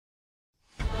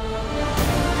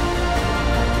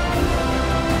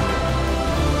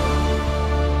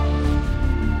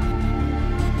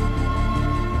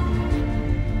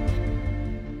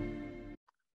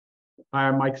Hi,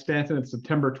 I'm Mike Stanton. It's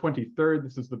September 23rd.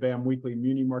 This is the BAM Weekly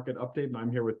Muni Market Update, and I'm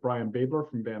here with Brian Babler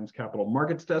from BAM's Capital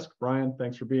Markets Desk. Brian,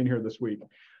 thanks for being here this week.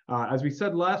 As we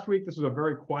said last week, this was a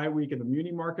very quiet week in the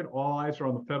muni market. All eyes are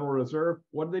on the Federal Reserve.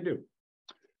 What did they do?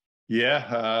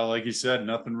 Yeah, like you said,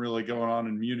 nothing really going on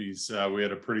in munis. We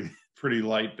had a pretty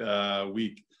light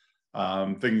week.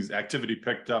 Activity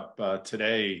picked up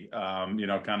today, kind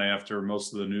of after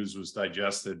most of the news was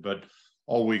digested, but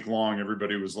all week long,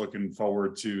 everybody was looking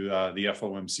forward to the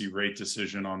FOMC rate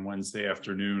decision on Wednesday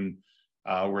afternoon,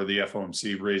 where the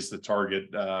FOMC raised the target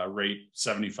rate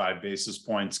 75 basis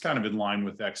points, kind of in line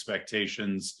with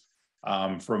expectations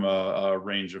from a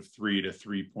range of 3 to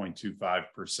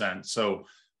 3.25%. So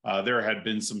there had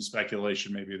been some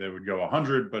speculation maybe they would go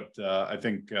 100, but I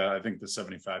think the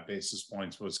 75 basis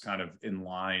points was kind of in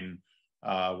line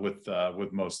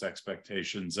with most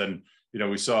expectations. And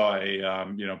we saw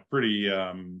a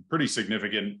pretty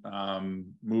significant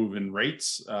move in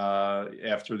rates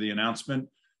after the announcement.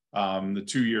 The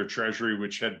 2-year Treasury,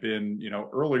 which had been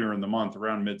earlier in the month,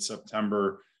 around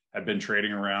mid-September, had been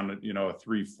trading around a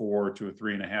 3.4 to a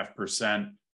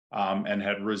 3.5%, and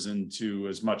had risen to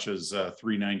as much as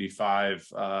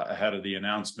 3.95 ahead of the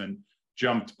announcement.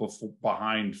 Jumped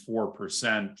behind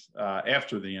 4%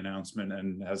 after the announcement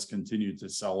and has continued to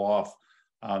sell off.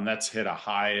 That's hit a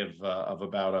high of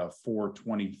about a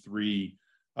 4.23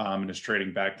 and is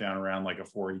trading back down around like a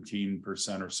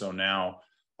 4.18% or so now.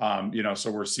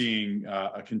 So we're seeing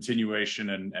a continuation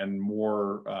and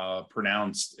more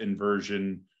pronounced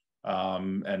inversion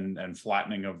and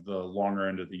flattening of the longer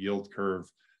end of the yield curve.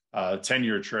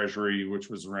 10-year Treasury, which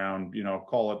was around,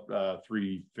 call it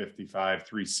 355,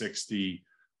 360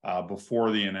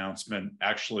 before the announcement,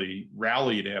 actually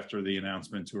rallied after the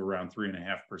announcement to around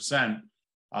 3.5%.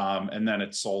 And then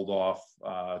it sold off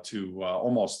to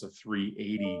almost a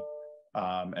 380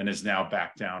 and is now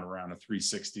back down around a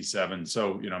 367.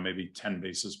 So, maybe 10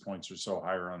 basis points or so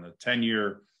higher on the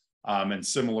 10-year, and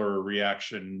similar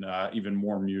reaction, even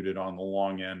more muted on the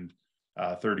long end.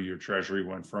 30-year Treasury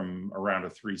went from around a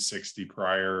 360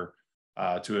 prior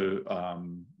to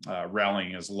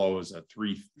rallying as low as a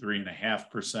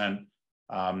 3.5%,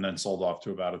 then sold off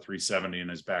to about a 370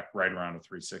 and is back right around a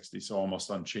 360. So almost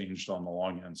unchanged on the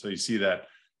long end. So you see that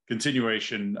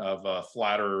continuation of a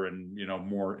flatter and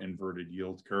more inverted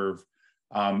yield curve.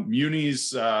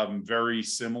 Munis, very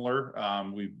similar.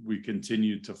 We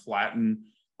continued to flatten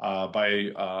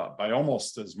by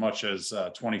almost as much as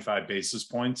 25 basis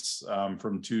points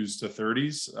from 2s to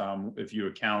 30s. If you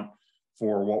account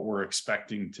for what we're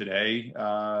expecting today,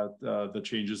 the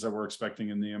changes that we're expecting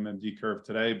in the MMD curve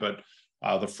today, but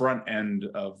the front end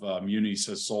of munis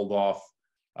has sold off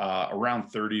around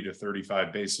 30 to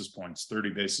 35 basis points, 30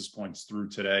 basis points through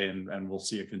today, and we'll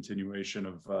see a continuation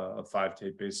of 5 to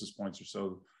 8 basis points or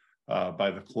so by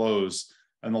the close.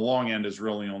 And the long end is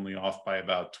really only off by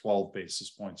about 12 basis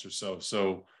points or so.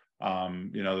 So,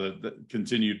 the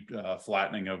continued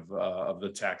flattening of the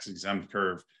tax exempt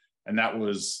curve. And that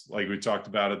was, like we talked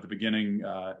about at the beginning,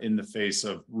 in the face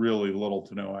of really little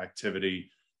to no activity.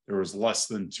 There was less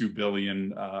than $2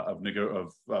 billion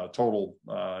of total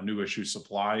new issue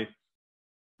supply.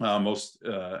 Most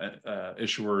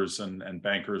issuers and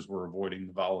bankers were avoiding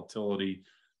the volatility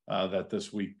that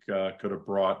this week could have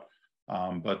brought.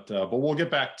 But we'll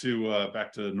get back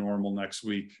to normal next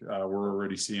week. We're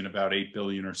already seeing about 8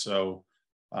 billion or so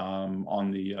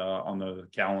on the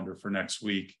calendar for next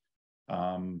week.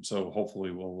 So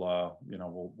hopefully we'll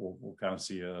kind of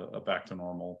see a back to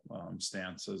normal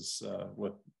stance as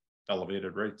with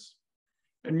elevated rates.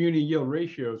 And muni yield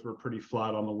ratios were pretty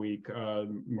flat on the week.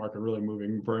 Market really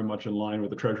moving very much in line with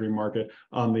the Treasury market.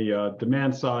 On the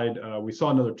demand side, we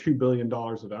saw another $2 billion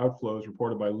of outflows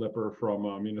reported by Lipper from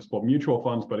municipal mutual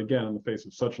funds. But again, in the face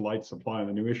of such light supply in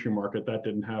the new issue market, that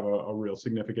didn't have a real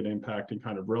significant impact in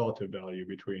kind of relative value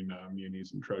between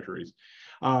munis and Treasuries.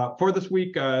 For this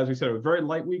week, as we said, it was a very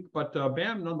light week, but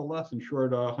BAM nonetheless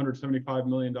insured $175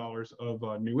 million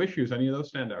of new issues. Any of those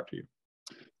stand out to you?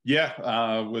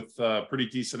 Yeah, with pretty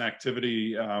decent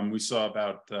activity. We saw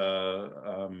about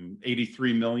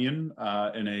 83 million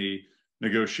in a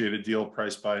negotiated deal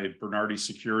priced by Bernardi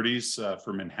Securities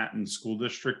for Manhattan School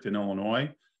District in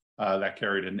Illinois. That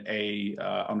carried an A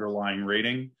underlying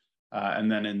rating.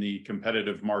 And then in the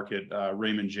competitive market,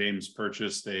 Raymond James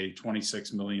purchased a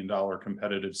 $26 million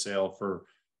competitive sale for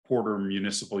Porter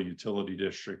Municipal Utility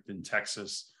District in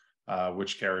Texas,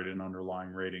 which carried an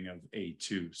underlying rating of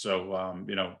A2. So,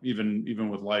 even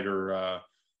with lighter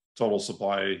total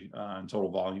supply and total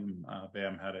volume,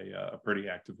 BAM had a pretty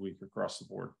active week across the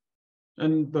board.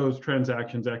 And those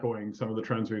transactions echoing some of the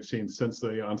trends we've seen since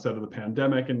the onset of the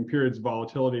pandemic. In periods of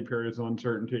volatility, periods of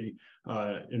uncertainty,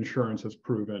 insurance has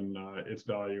proven its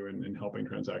value in helping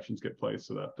transactions get placed,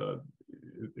 so that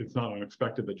it's not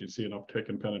unexpected that you see an uptick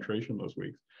in penetration those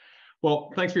weeks.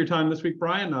 Well, thanks for your time this week,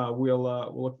 Brian. We'll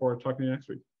look forward to talking to you next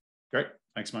week. Great.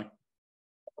 Thanks, Mike.